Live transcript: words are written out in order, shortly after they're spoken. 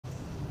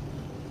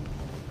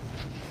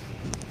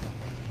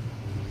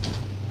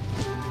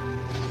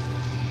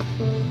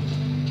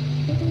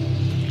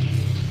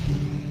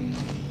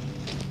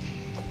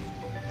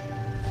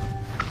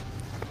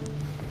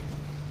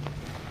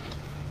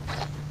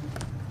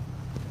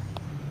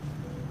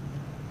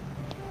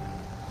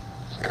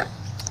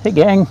Hey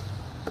gang,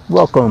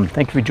 welcome.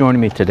 Thank you for joining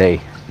me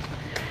today.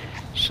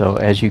 So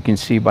as you can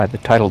see by the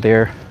title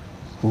there,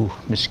 ooh,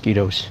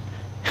 mosquitoes.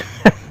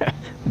 The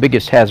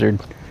biggest hazard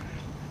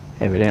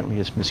evidently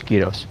is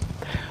mosquitoes.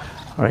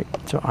 All right,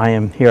 so I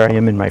am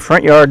in my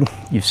front yard.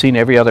 You've seen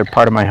every other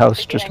part of my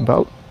house just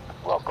about.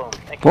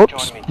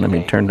 Whoops, let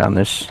me turn down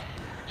this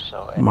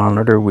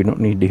monitor. We don't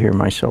need to hear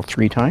myself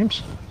 3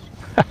 times.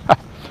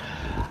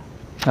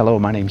 Hello,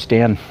 my name's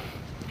Dan.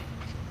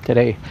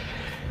 Today,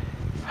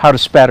 how to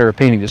spatter a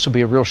painting. This will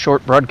be a real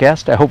short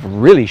broadcast. I hope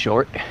really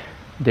short.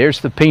 There's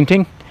the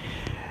painting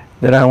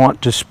that I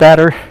want to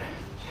spatter,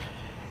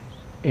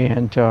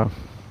 and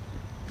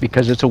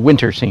because it's a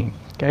winter scene.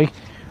 Okay,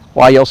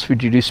 why else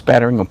would you do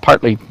spattering? Well,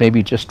 partly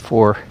maybe just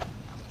for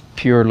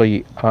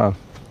purely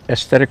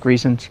aesthetic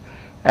reasons,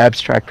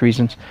 abstract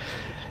reasons,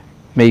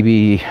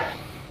 maybe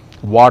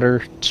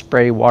water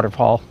spray,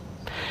 waterfall,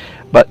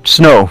 but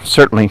snow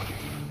certainly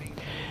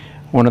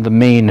one of the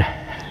main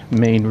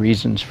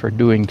reasons for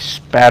doing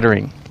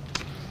spattering.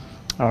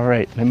 All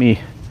right,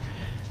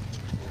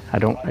 I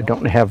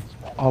don't have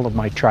all of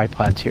my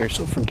tripods here,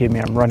 so forgive me,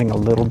 I'm running a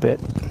little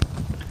bit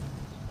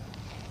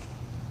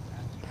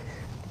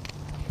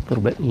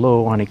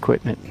low on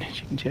equipment.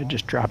 As you can see, I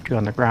just dropped you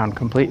on the ground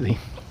completely.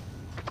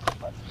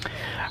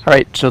 All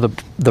right, so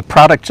the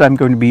products I'm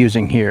going to be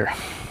using here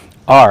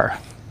are,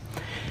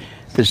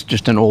 this is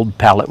just an old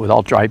palette with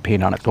all dry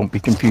paint on it. Don't be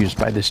confused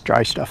by this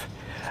dry stuff.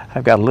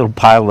 I've got a little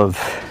pile of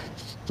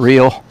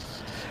real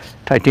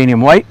titanium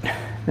white,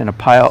 then a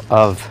pile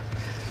of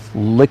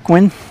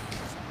liquid,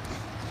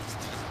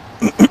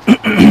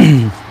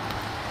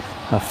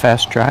 a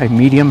fast dry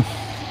medium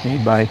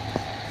made by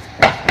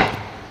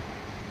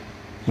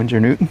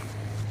Winsor Newton,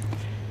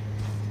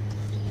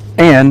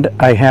 and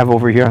I have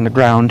over here on the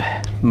ground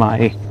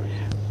my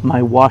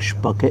wash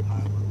bucket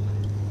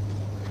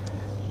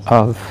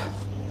of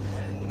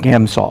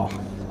Gamsol.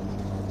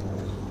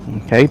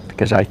 Okay,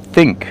 because I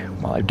think,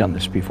 well, I've done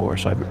this before,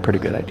 so I have a pretty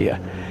good idea.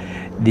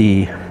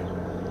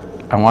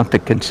 I want the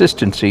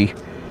consistency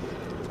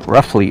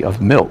roughly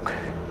of milk,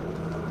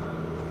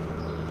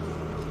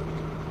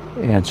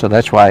 and so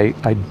that's why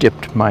I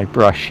dipped my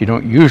brush. You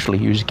don't usually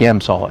use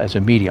Gamsol as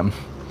a medium,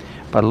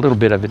 but a little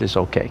bit of it is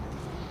okay,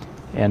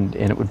 and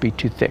it would be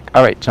too thick.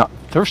 All right, so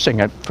first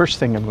thing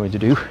I'm going to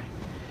do,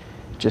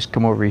 just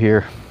come over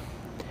here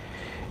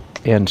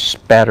and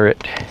spatter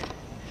it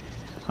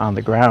on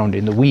the ground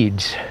in the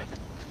weeds.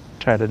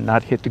 Try to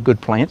not hit the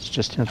good plants.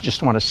 Just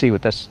want to see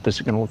what this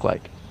is going to look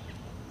like.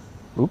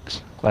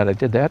 Oops, glad I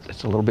did that.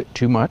 It's a little bit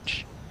too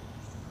much.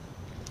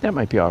 That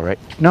might be all right.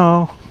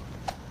 No,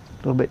 a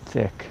little bit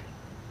thick.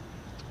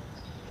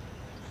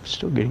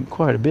 Still getting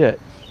quite a bit.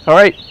 All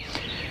right,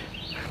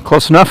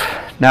 close enough.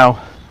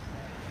 Now,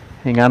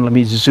 hang on, let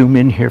me zoom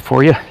in here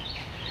for you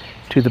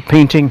to the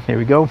painting. There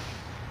we go.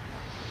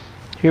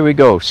 Here we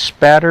go.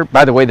 Spatter.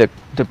 By the way, the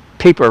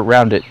paper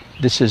around it,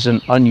 this is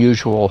an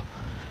unusual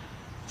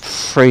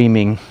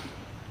framing.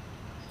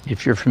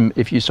 If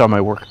you saw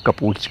my work a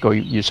couple weeks ago,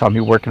 you saw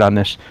me working on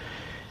this.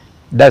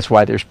 That's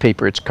why there's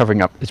paper. It's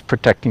covering up. It's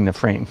protecting the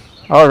frame.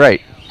 All right,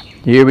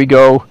 here we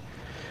go.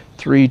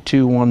 3,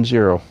 2, 1,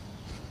 0.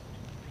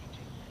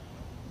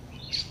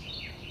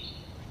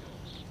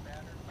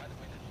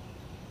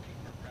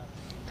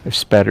 I've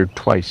spattered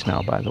twice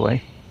now, by the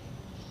way.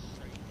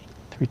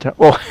 3 times.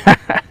 Oh,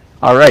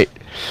 all right.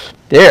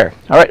 There.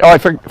 All right. Oh, I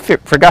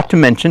forgot to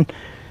mention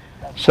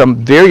some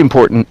very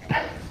important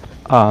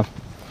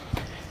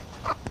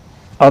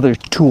other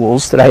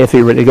tools that I have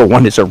here ready to go.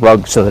 One is a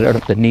rug so that I don't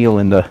have to kneel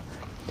in the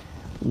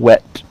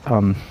wet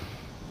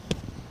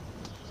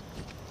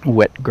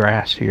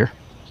grass here.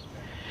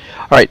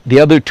 All right, the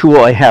other tool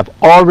I have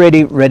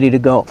already ready to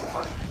go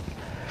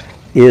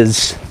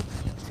is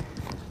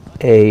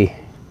a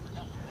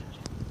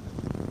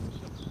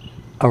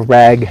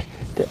rag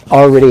that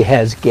already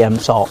has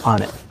Gamsol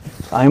on it.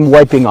 I'm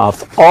wiping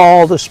off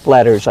all the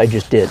splatters I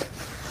just did.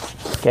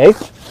 Okay,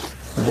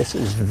 and this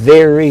is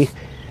very,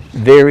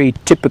 very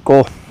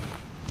typical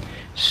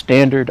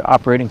standard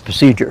operating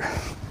procedure.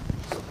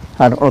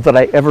 I don't know that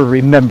I ever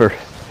remember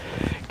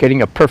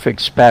getting a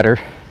perfect spatter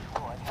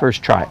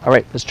first try. All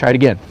right, let's try it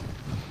again.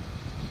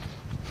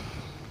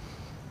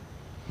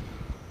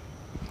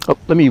 Oh,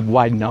 let me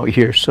widen out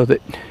here so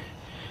that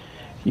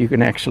you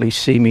can actually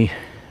see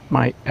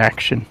my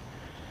action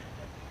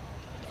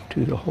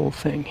to the whole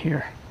thing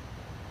here.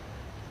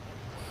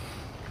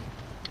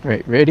 All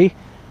right, ready?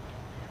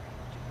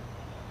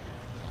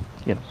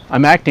 You know,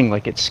 I'm acting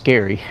like it's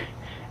scary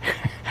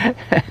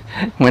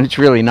when it's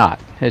really not.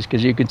 It's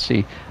because you can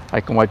see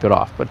I can wipe it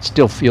off, but it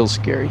still feels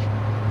scary.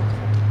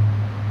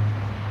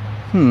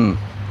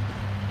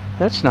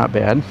 That's not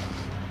bad.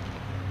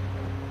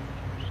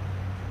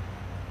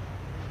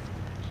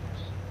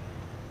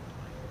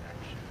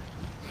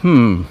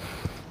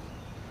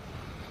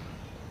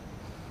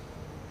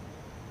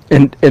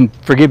 and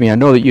forgive me, I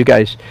know that you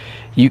guys,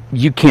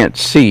 you can't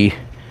see,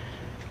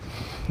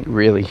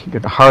 really, you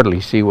can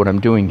hardly see what I'm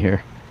doing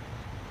here.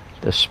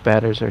 The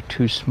spatters are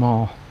too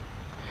small.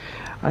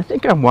 I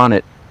think I want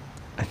it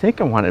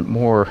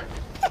more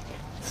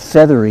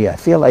feathery. I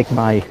feel like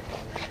my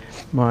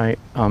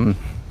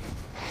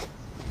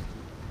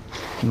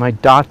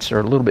dots are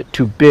a little bit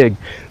too big,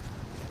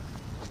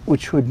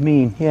 which would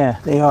mean, yeah,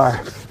 they are,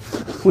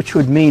 which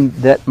would mean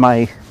that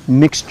my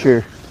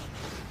mixture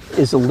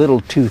is a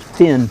little too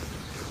thin.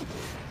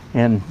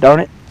 And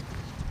darn it,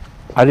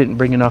 I didn't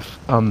bring enough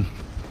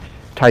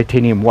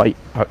titanium white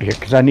out here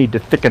because I need to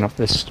thicken up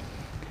this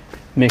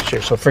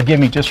mixture. So forgive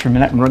me just for a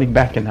minute. I'm running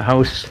back in the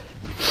house,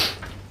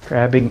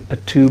 grabbing a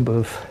tube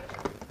of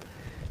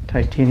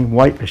titanium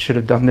white. I should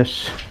have done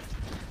this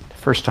the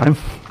first time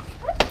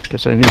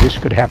because I knew this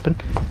could happen.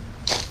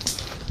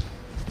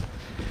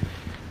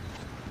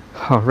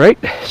 All right,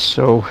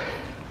 so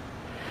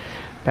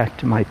back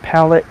to my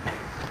palette.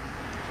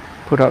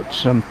 Put out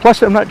some,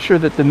 plus I'm not sure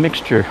that the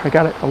mixture, I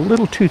got it a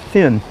little too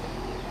thin,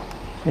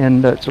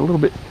 and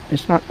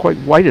it's not quite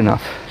white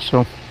enough,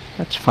 so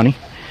that's funny.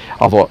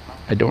 Although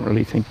I don't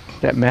really think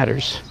that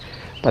matters.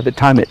 By the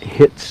time it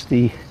hits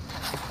the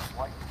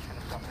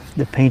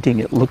painting,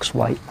 it looks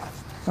white.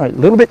 All right, a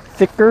little bit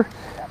thicker.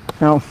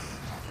 Now,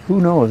 who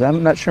knows?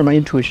 I'm not sure my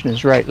intuition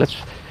is right. Let's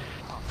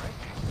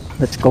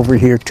go over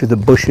here to the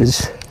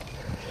bushes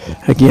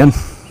again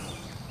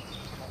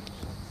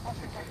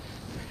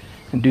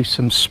and do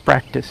some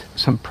practice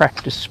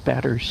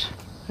spatters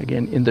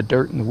again in the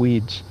dirt and the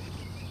weeds.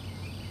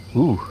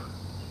 Ooh,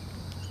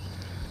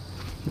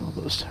 all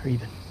those are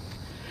even.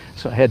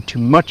 So I had too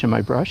much in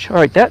my brush. All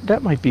right,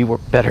 that might be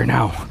better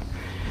now.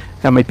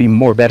 That might be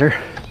more better,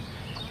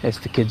 as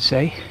the kids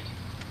say.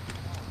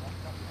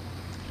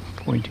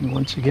 Pointing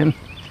once again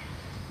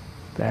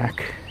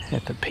back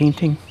at the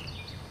painting.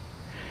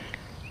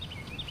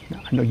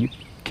 Now, I know you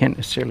can't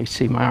necessarily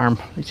see my arm.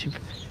 Let's see if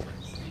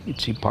you can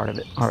see part of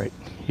it. All right,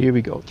 here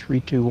we go. 3,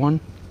 2, 1.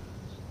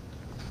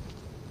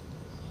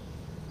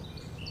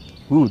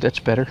 Ooh, that's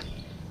better.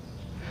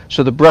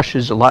 So the brush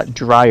is a lot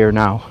drier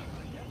now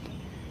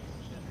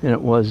than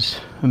it was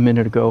a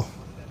minute ago.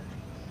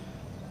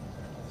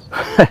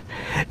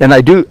 And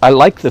I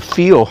like the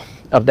feel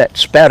of that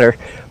spatter,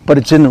 but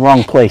it's in the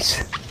wrong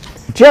place.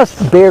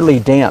 Just barely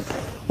damp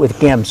with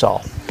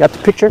Gamsol. Got the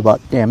picture?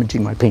 About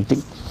damaging my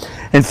painting.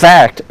 In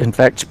fact,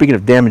 speaking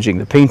of damaging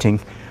the painting,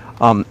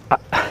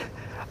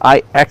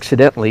 I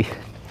accidentally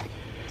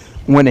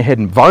went ahead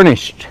and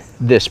varnished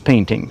this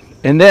painting,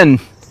 and then,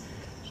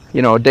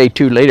 you know, a day or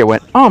two later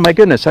went, oh my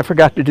goodness, I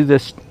forgot to do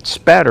this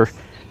spatter.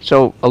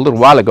 So a little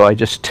while ago I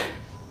just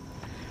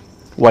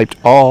wiped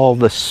all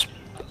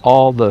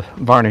the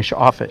varnish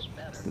off it.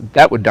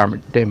 That would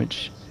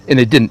damage, and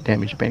it didn't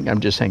damage the painting.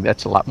 I'm just saying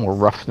that's a lot more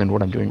rough than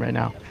what I'm doing right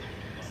now.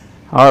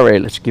 All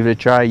right, let's give it a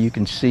try. You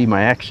can see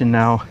my action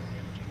now.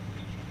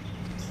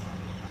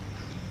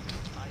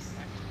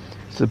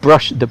 The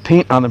brush, the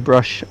paint on the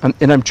brush,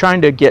 and I'm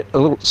trying to get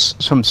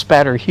some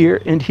spatter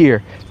here and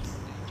here.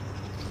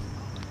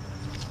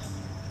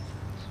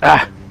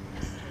 Ah.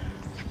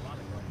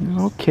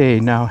 Okay,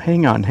 now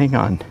hang on.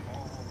 All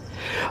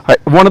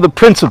right, one of the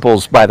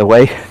principles, by the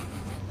way,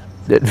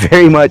 that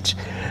very much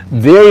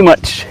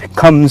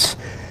becomes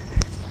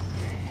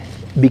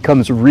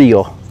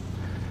real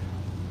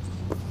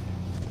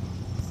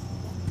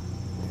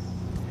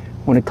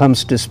when it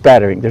comes to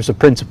spattering. There's a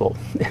principle.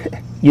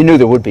 You knew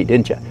there would be,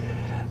 didn't you?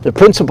 The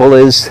principle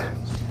is,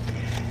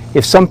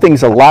 if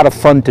something's a lot of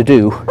fun to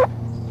do,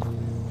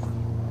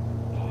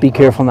 be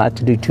careful not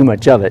to do too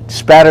much of it.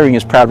 Spattering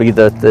is probably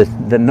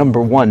the number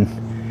one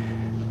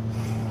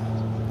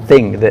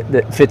thing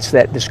that fits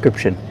that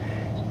description.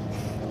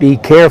 Be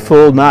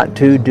careful not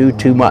to do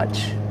too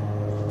much.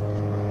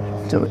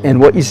 So, and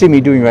what you see me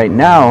doing right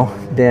now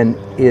then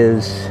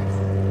is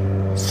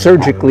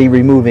surgically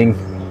removing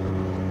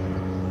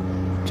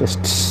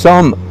just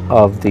some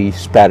of the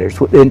spatters.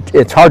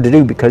 It's hard to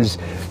do because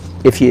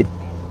if you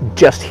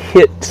just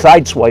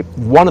sideswipe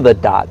one of the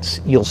dots,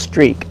 you'll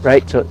streak,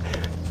 right? So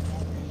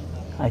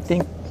I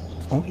think,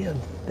 oh yeah,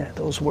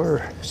 those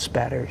were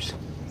spatters.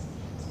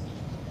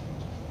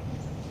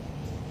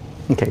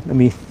 Okay, let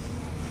me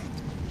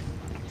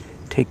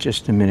take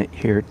just a minute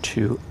here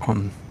to,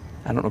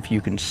 I don't know if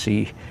you can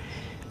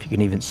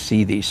even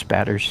see these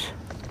spatters.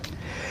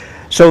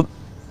 So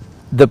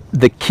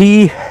the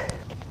key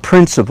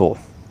principle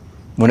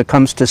when it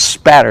comes to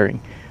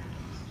spattering,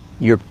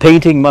 your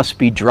painting must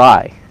be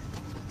dry,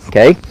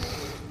 okay?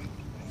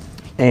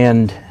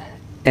 And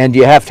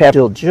you have to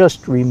still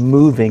just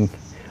removing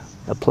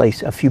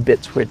a few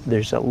bits where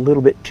there's a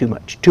little bit too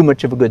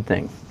much of a good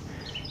thing,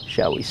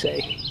 shall we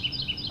say.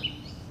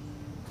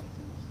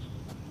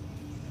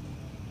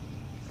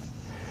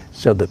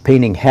 So the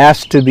painting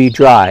has to be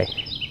dry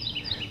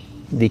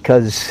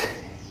because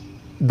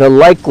the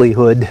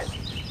likelihood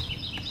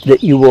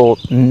that you will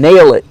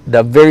nail it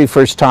the very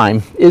first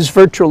time is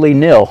virtually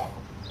nil.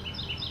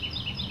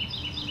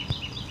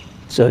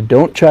 So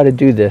don't try to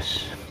do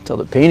this until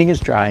the painting is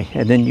dry,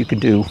 and then you can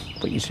do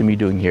what you see me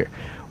doing here.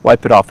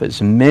 Wipe it off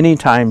as many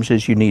times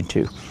as you need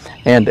to.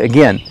 And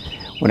again,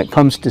 when it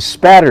comes to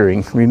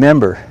spattering,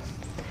 remember,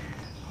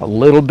 a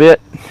little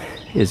bit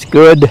is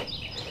good.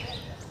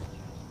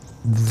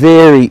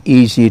 Very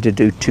easy to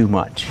do too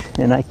much.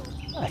 And I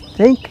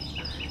think,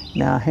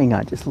 now hang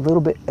on, just a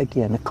little bit,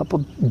 again, a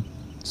couple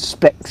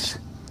specks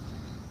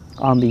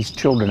on these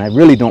children. I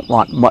really don't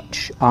want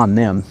much on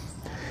them.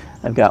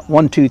 I've got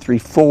 1, 2, 3,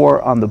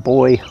 4 on the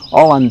boy,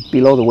 all on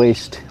below the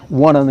waist,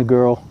 1 on the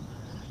girl,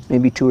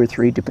 maybe 2 or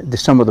 3,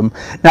 some of them.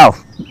 Now,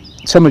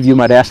 some of you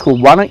might ask, well,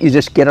 why don't you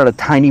just get out a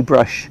tiny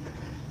brush?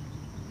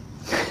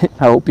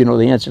 I hope you know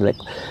the answer. Like,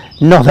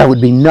 no, that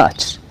would be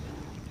nuts.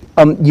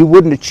 You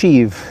wouldn't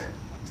achieve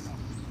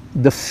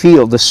the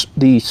feel,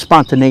 the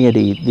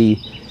spontaneity, the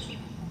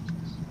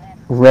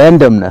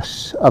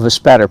randomness of a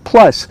spatter.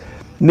 Plus,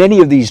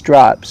 many of these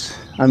drops,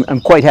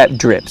 I'm quite happy,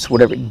 drips,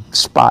 whatever,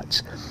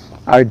 spots,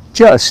 are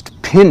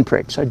just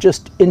pinpricks, are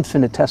just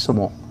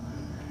infinitesimal.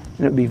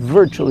 And it would be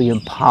virtually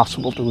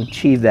impossible to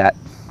achieve that.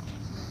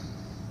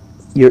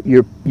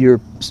 Your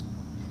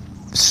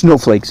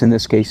snowflakes, in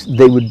this case,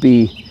 they would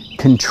be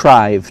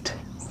contrived,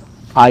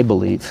 I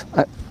believe,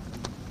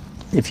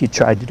 if you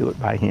tried to do it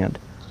by hand.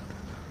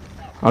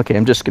 Okay,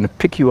 I'm just going to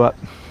pick you up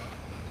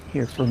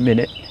here for a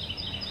minute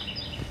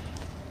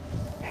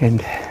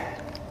and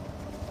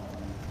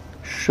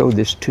show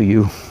this to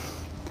you,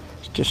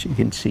 just so you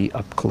can see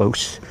up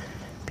close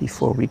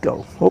before we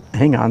go. Oh,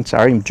 hang on,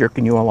 sorry, I'm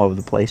jerking you all over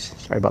the place.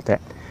 Sorry about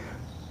that.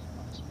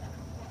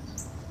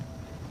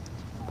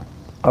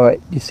 All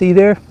right, you see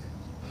there?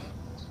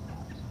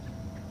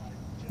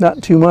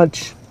 Not too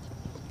much,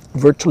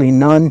 virtually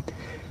none.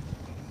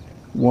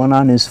 1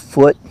 on his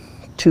foot,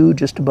 2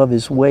 just above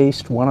his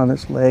waist, 1 on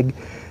his leg,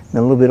 and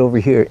a little bit over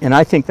here. And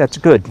I think that's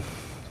good.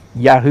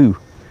 Yahoo!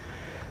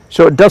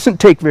 So it doesn't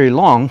take very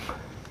long,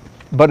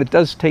 but it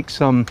does take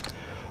some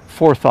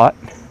forethought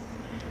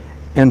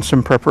and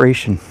some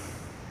preparation.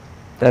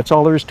 That's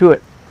all there is to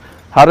it.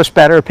 How to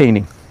spatter a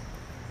painting.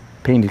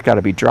 Painting's got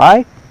to be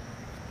dry.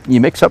 You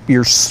mix up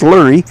your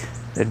slurry,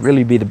 that'd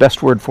really be the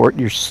best word for it,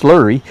 your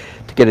slurry,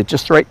 to get it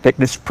just the right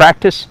thickness.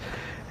 Practice,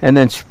 and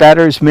then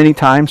spatter as many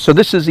times. So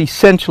this is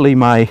essentially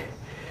my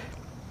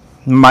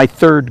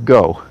 3rd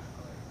go.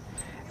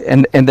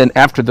 And then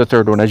after the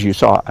 3rd one, as you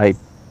saw, I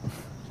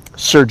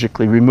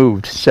surgically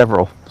removed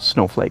several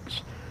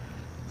snowflakes.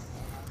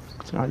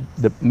 So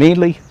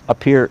mainly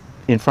up here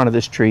in front of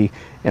this tree,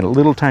 and a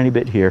little tiny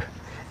bit here,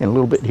 and a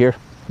little bit here.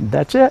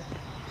 That's it.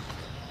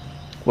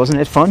 Wasn't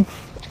it fun?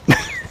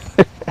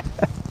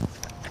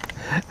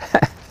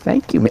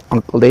 Thank you,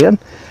 Uncle Dan.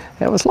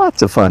 That was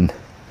lots of fun.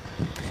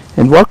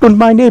 And welcome to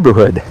my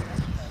neighborhood.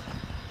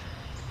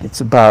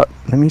 It's about,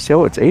 let me see,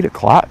 oh, it's 8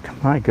 o'clock.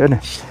 My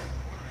goodness.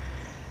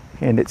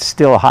 And it's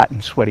still hot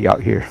and sweaty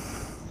out here.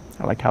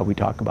 I like how we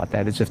talk about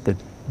that, as if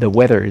the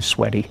weather is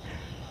sweaty.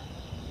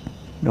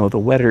 No, the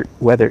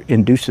weather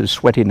induces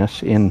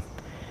sweatiness in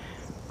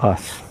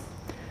us.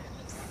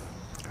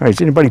 All right,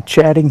 is anybody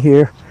chatting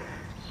here?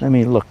 Let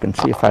me look and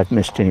see if I've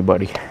missed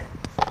anybody.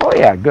 Oh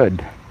yeah,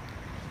 good.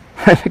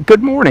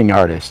 Good morning,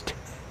 artist.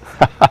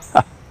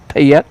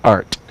 Payette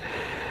Art.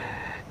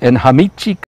 And Hamichi